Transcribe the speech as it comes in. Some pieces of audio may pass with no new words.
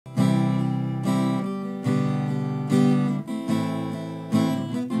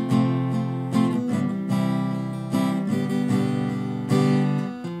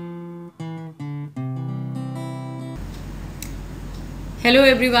Hello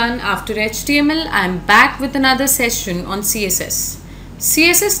everyone, after HTML I am back with another session on CSS.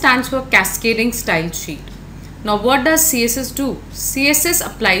 CSS stands for Cascading Style Sheet. Now what does CSS do? CSS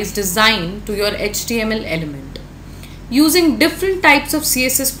applies design to your HTML element. Using different types of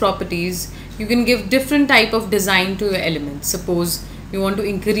CSS properties, you can give different type of design to your element. Suppose you want to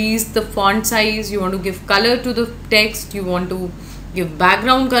increase the font size, you want to give color to the text, you want to give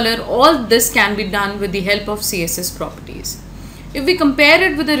background color. All this can be done with the help of CSS properties. If we compare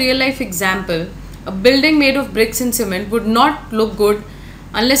it with a real life example, a building made of bricks and cement would not look good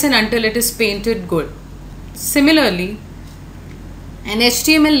unless and until it is painted good. Similarly, an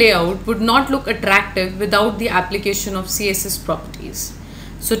HTML layout would not look attractive without the application of CSS properties.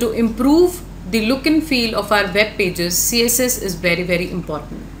 So to improve the look and feel of our web pages, CSS is very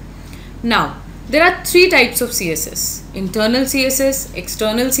important. Now, there are three types of CSS: internal CSS,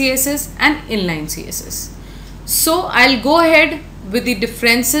 external CSS and inline CSS. So I'll go ahead with the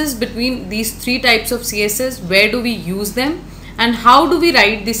differences between these three types of CSS, where do we use them and how do we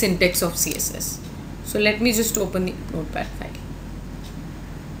write the syntax of CSS. So let me just open the notepad file.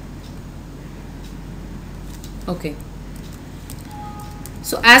 Okay.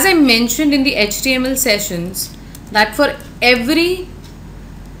 So as I mentioned in the HTML sessions, that for every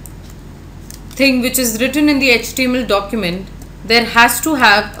thing which is written in the HTML document, there has to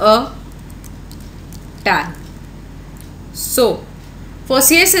have a tag. So for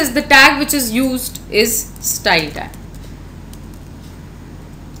CSS, the tag which is used is style tag,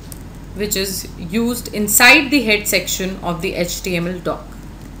 which is used inside the head section of the HTML doc.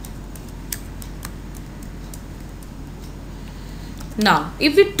 Now,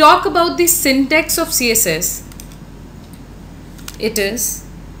 if we talk about the syntax of CSS, it is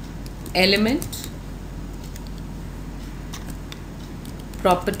element,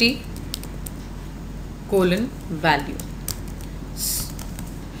 property, value.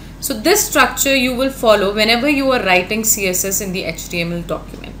 So this structure you will follow whenever you are writing CSS in the HTML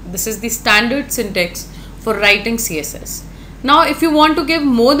document. This is the standard syntax for writing CSS. Now if you want to give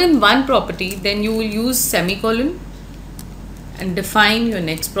more than one property, then you will use semicolon and define your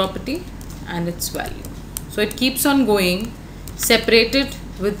next property and its value. So it keeps on going separated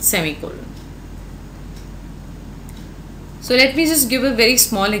with semicolon. So let me just give a very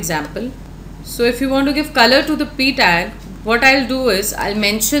small example. So if you want to give color to the p tag, what I'll do is I'll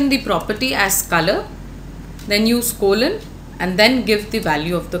mention the property as color, then use colon and then give the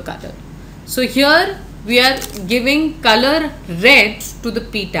value of the color. So here we are giving color red to the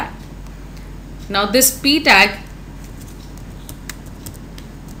p tag. Now this p tag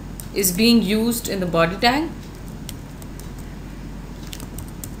is being used in the body tag.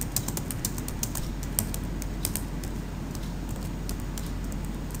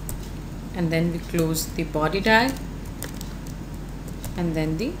 And then we close the body tag and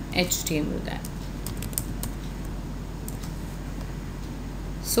then the HTML tag.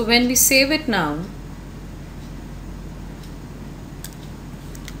 So when we save it now,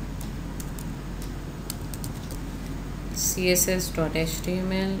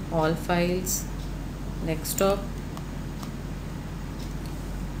 css.html, all files, desktop.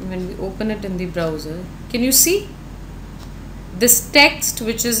 When we open it in the browser, can you see this text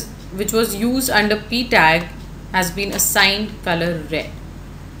which was used under p tag has been assigned color red.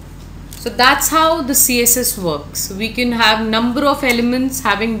 So that's how the CSS works. We can have number of elements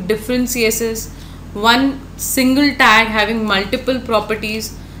having different CSS, one single tag having multiple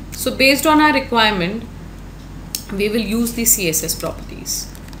properties. So based on our requirement, we will use the CSS properties.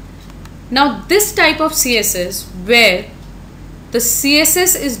 Now this type of CSS, where the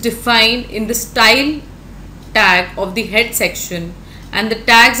CSS is defined in the style tag of the head section and the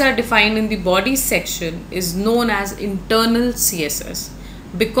tags are defined in the body section, is known as internal CSS,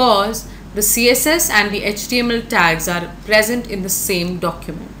 because the CSS and the HTML tags are present in the same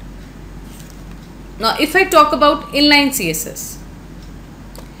document. Now if I talk about inline CSS,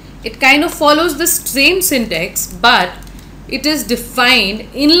 it kind of follows the same syntax, but it is defined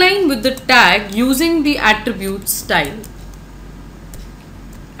inline with the tag using the attribute style,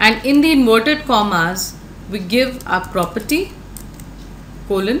 and in the inverted commas we give our property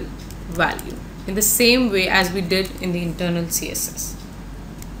value in the same way as we did in the internal CSS.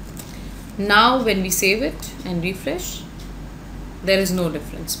 Now when we save it and refresh, there is no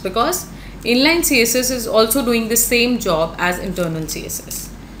difference, because inline CSS is also doing the same job as internal CSS.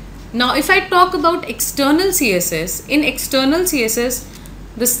 Now if I talk about external CSS, in external CSS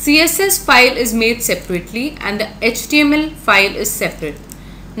the CSS file is made separately and the HTML file is separate.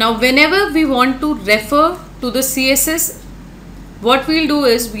 Now whenever we want to refer to the CSS, what we'll do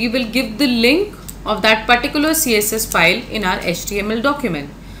is we will give the link of that particular CSS file in our HTML document.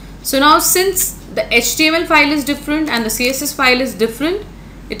 So now since the HTML file is different and the CSS file is different,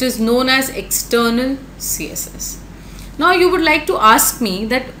 it is known as external CSS. Now you would like to ask me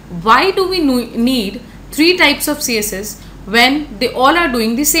that why do we need three types of CSS when they all are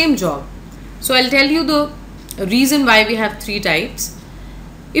doing the same job? So I'll tell you the reason why we have three types.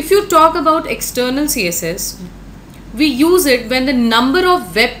 If you talk about external CSS, we use it when the number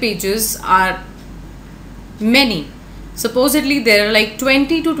of web pages are many. Supposedly there are like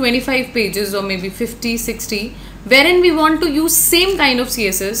 20 to 25 pages or maybe 50, 60, wherein we want to use same kind of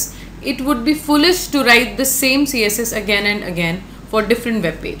CSS. It would be foolish to write the same CSS again and again for different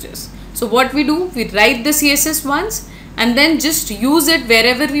web pages. So what we do, we write the CSS once and then just use it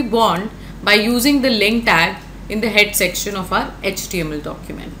wherever we want by using the link tag in the head section of our HTML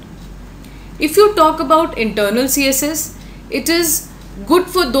document. If you talk about internal CSS, it is good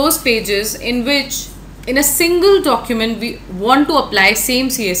for those pages in which in a single document we want to apply same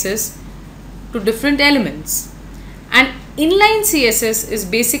CSS to different elements. And inline CSS is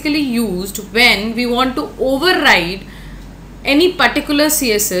basically used when we want to override any particular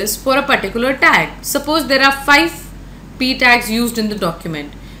CSS for a particular tag. Suppose there are 5 p tags used in the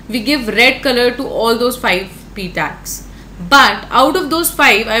document. We give red color to all those 5 p tags. But out of those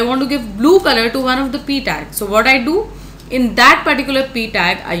 5, I want to give blue color to one of the p tags. So what I do, in that particular p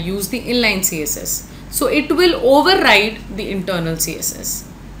tag, I use the inline CSS. So it will override the internal CSS.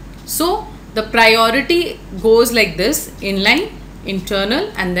 So the priority goes like this: inline,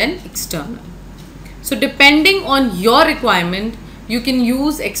 internal, and then external. So depending on your requirement, you can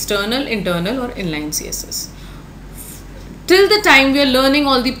use external, internal, or inline CSS. Till the time we are learning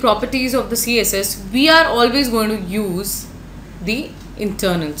all the properties of the CSS, we are always going to use the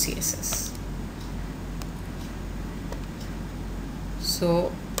internal CSS.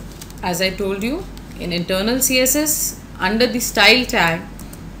 So as I told you, in internal CSS, under the style tag,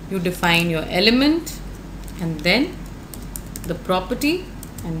 you define your element and then the property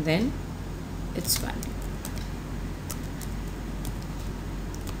and then its value.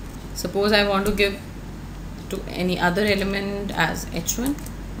 Suppose I want to give to any other element as h1.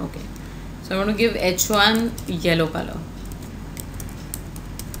 Okay, so I want to give h1 yellow color.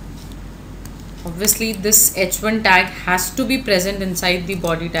 Obviously this h1 tag has to be present inside the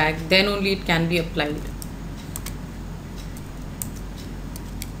body tag, then only it can be applied.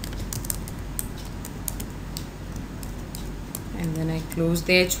 And then I close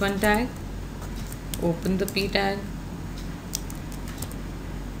the h1 tag, open the p tag,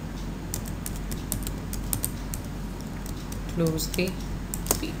 close the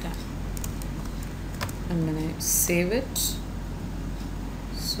p tag, and then I save it.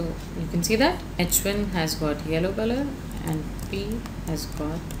 So you can see that h1 has got yellow color and p has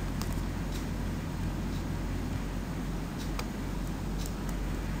got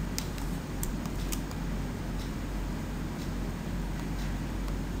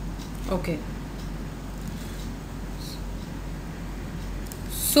okay.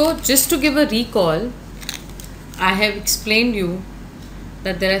 So just to give a recall, I have explained you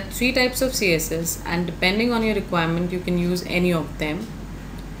that there are three types of CSS and depending on your requirement you can use any of them.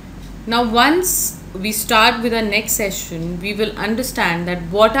 Now once we start with our next session, we will understand that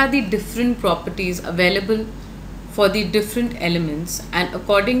what are the different properties available for the different elements, and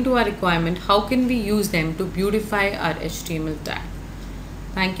according to our requirement, how can we use them to beautify our HTML tag.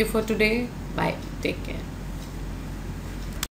 Thank you for today. Bye. Take care.